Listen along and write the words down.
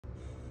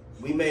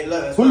We made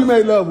love. Who you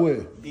made love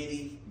with?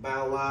 Diddy,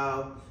 Bow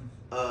Wow,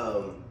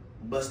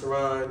 Busta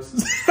Rhymes.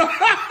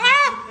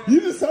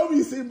 You just told me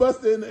you see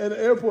Busta in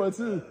the airport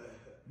too.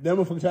 That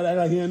motherfucker tried to act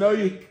like he didn't know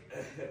you.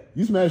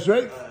 You smashed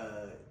Drake?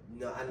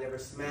 No, I never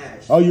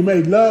smashed. Oh, you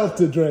made love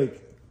to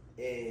Drake.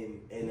 And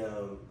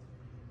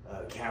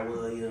Cat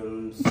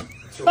Williams.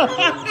 What's his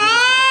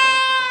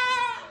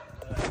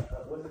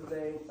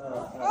name?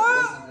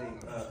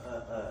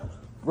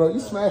 Bro, you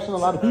smashing a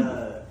lot of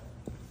people.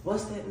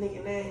 What's that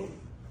nigga name?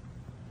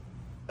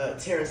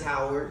 Terrence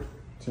Howard.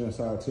 Terrence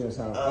Howard.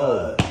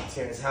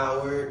 Terrence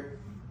Howard.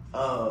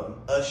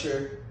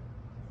 Usher.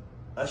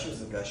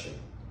 Usher's a gusher.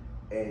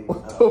 And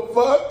what the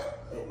fuck?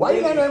 Why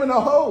you not naming no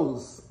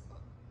hoes?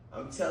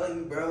 I'm telling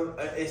you, bro.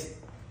 It's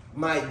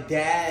my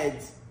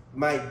dad's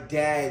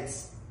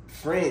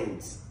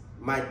friends.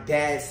 My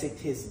dad sicked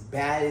his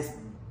baddest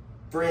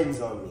friends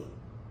on me.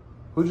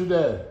 Who's your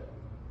dad?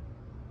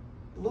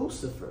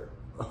 Lucifer.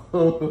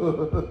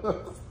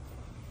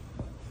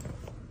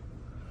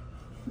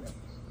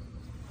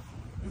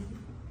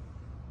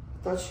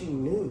 Thought you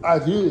knew. I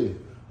did.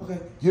 Okay.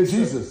 You're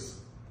Jesus.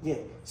 Yeah.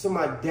 So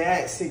my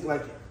dad sicked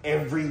like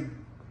every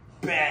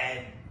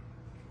bad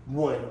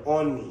one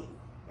on me.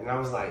 And I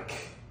was like,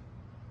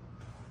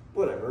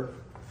 whatever.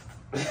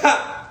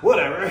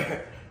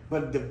 Whatever.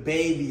 But the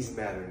babies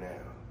matter now.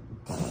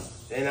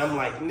 And I'm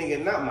like,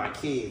 nigga, not my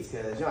kids,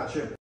 cause y'all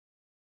tripping.